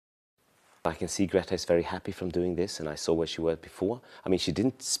I can see Greta is very happy from doing this, and I saw where she was before. I mean, she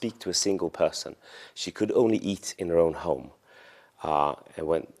didn't speak to a single person. She could only eat in her own home. And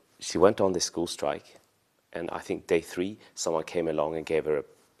when she went on this school strike, and I think day 3, someone came along and gave her a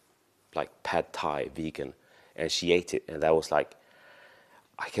like pad thai vegan, and she ate it, and that was like,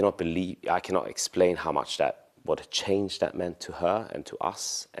 I cannot explain how much what a change that meant to her and to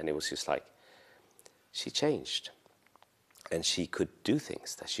us. And it was just like, she changed, and she could do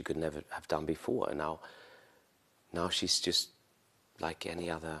things that she could never have done before. And now she's just like any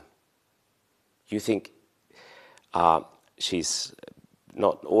other. You think she's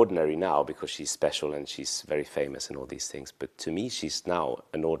not ordinary now because she's special and she's very famous and all these things, but to me she's now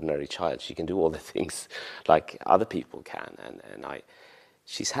an ordinary child. She can do all the things like other people can, and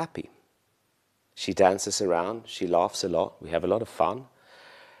she's happy. She dances around, she laughs a lot, we have a lot of fun,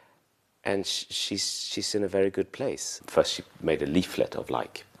 and she's in a very good place. First she made a leaflet of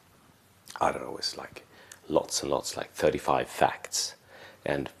like, I don't know, it's like lots and lots, like 35 facts,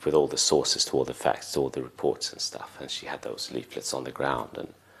 and with all the sources to all the facts, to all the reports and stuff. And she had those leaflets on the ground,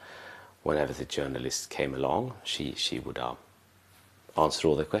 and whenever the journalist came along, she would answer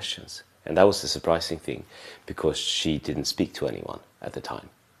all the questions. And that was the surprising thing, because she didn't speak to anyone at the time.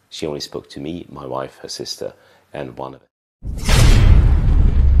 She only spoke to me, my wife, her sister, and one of it.